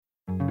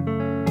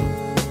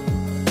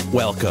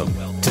Welcome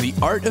to The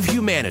Art of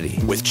Humanity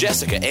with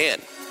Jessica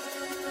Ann.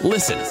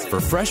 Listen for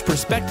fresh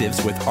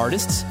perspectives with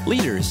artists,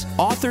 leaders,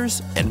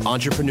 authors, and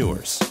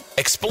entrepreneurs.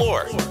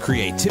 Explore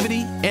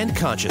creativity and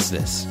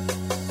consciousness.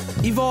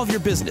 Evolve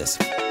your business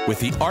with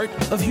The Art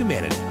of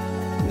Humanity.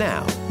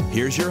 Now,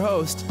 here's your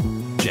host,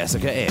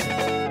 Jessica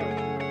Ann.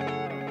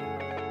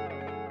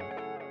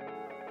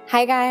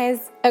 Hi,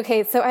 guys.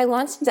 Okay, so I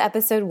launched into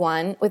episode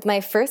 1 with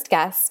my first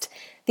guest,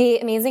 the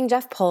amazing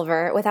Jeff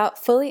Pulver, without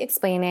fully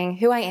explaining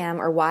who I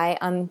am or why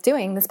I'm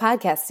doing this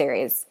podcast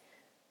series.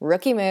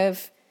 Rookie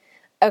move.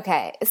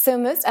 Okay, so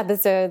most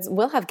episodes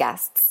will have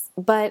guests,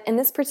 but in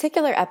this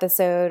particular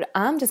episode,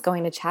 I'm just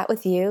going to chat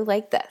with you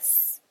like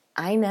this.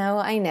 I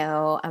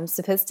know, I'm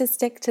supposed to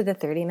stick to the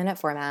 30-minute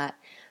format,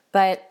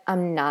 but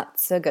I'm not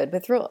so good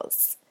with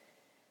rules.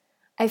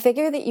 I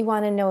figure that you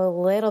want to know a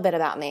little bit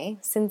about me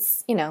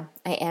since,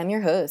 I am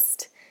your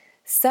host.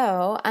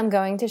 So I'm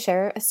going to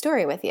share a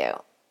story with you.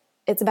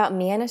 It's about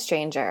me and a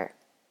stranger.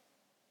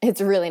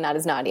 It's really not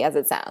as naughty as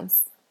it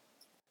sounds.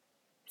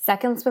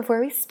 Seconds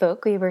before we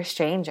spoke, we were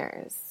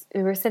strangers.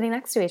 We were sitting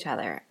next to each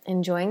other,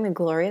 enjoying the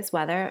glorious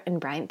weather in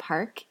Bryant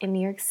Park in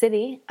New York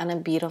City on a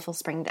beautiful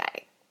spring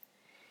day.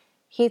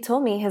 He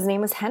told me his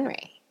name was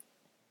Henry.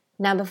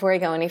 Now, before I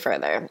go any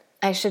further,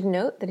 I should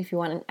note that if you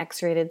want an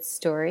X-rated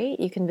story,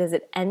 you can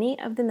visit any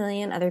of the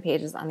million other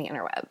pages on the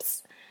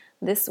interwebs.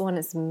 This one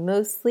is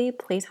mostly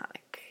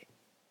platonic.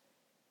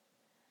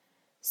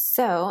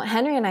 So,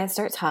 Henry and I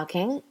start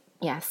talking.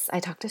 Yes, I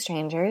talk to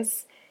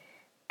strangers.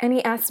 And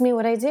he asked me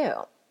what I do.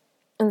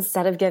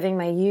 Instead of giving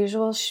my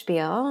usual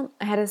spiel,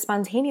 I had a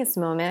spontaneous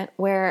moment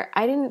where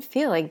I didn't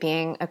feel like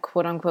being a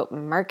quote-unquote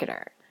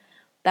marketer.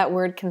 That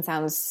word can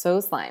sound so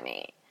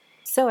slimy.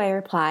 So I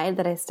replied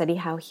that I study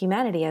how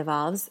humanity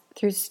evolves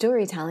through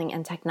storytelling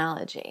and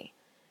technology,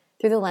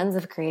 through the lens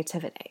of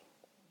creativity.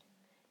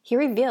 He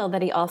revealed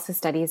that he also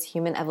studies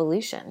human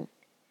evolution.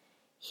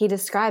 He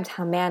described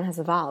how man has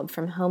evolved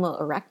from Homo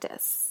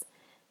erectus.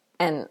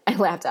 And I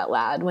laughed out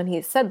loud when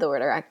he said the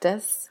word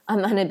erectus. I'm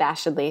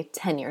unabashedly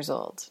 10 years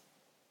old.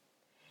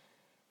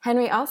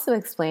 Henry also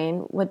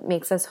explained what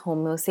makes us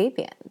Homo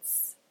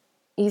sapiens.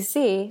 You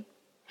see,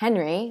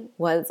 Henry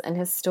was an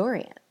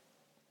historian.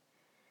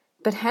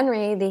 But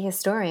Henry, the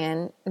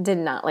historian, did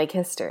not like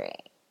history.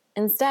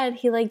 Instead,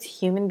 he liked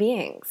human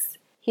beings.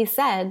 He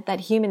said that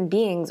human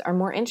beings are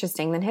more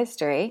interesting than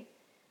history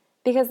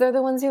because they're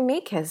the ones who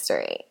make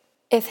history.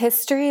 If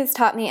history has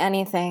taught me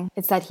anything,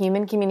 it's that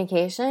human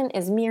communication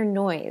is mere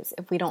noise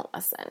if we don't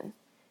listen.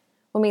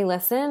 When we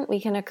listen, we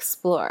can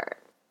explore,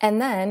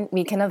 and then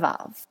we can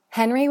evolve.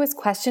 Henry was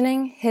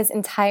questioning his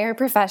entire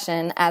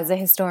profession as a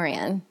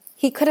historian.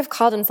 He could have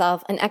called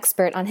himself an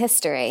expert on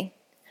history,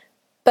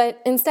 but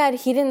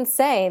instead he didn't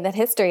say that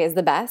history is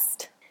the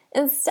best.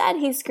 Instead,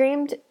 he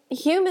screamed,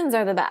 humans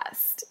are the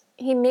best.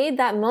 He made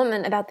that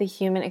moment about the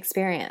human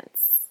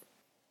experience.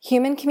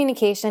 Human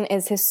communication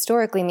is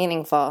historically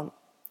meaningful.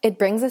 It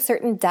brings a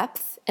certain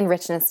depth and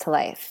richness to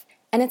life,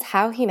 and it's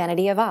how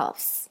humanity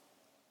evolves.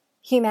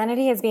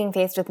 Humanity is being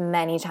faced with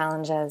many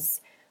challenges,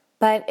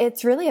 but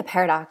it's really a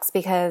paradox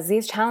because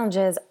these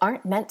challenges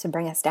aren't meant to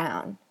bring us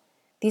down.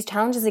 These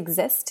challenges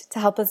exist to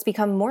help us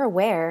become more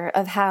aware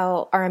of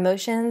how our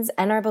emotions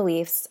and our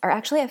beliefs are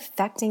actually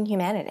affecting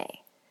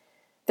humanity.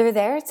 They're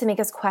there to make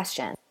us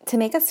question, to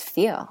make us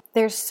feel.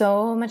 There's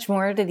so much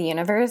more to the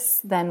universe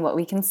than what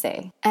we can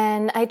see.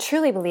 And I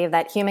truly believe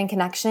that human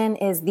connection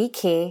is the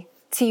key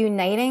to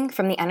uniting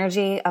from the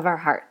energy of our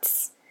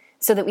hearts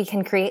so that we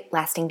can create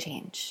lasting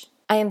change.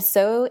 I am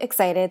so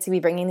excited to be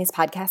bringing these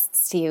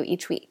podcasts to you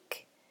each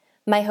week.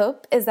 My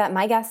hope is that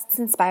my guests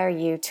inspire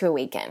you to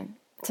awaken,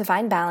 to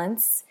find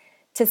balance,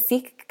 to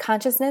seek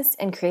consciousness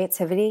and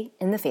creativity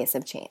in the face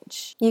of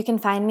change. You can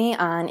find me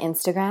on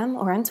Instagram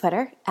or on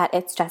Twitter at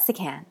It's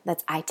Jessica Ann.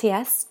 That's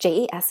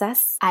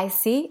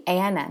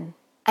ITSJESSICANN.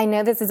 I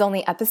know this is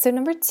only episode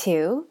number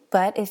 2,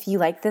 but if you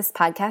like this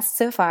podcast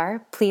so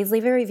far, please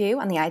leave a review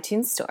on the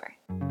iTunes store.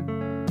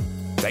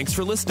 Thanks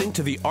for listening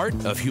to The Art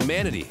of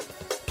Humanity.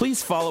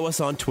 Please follow us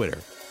on Twitter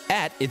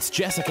at It's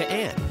Jessica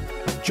Ann.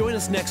 Join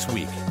us next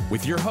week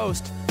with your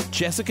host,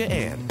 Jessica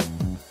Ann.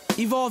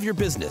 Evolve your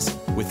business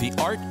with The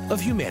Art of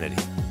Humanity.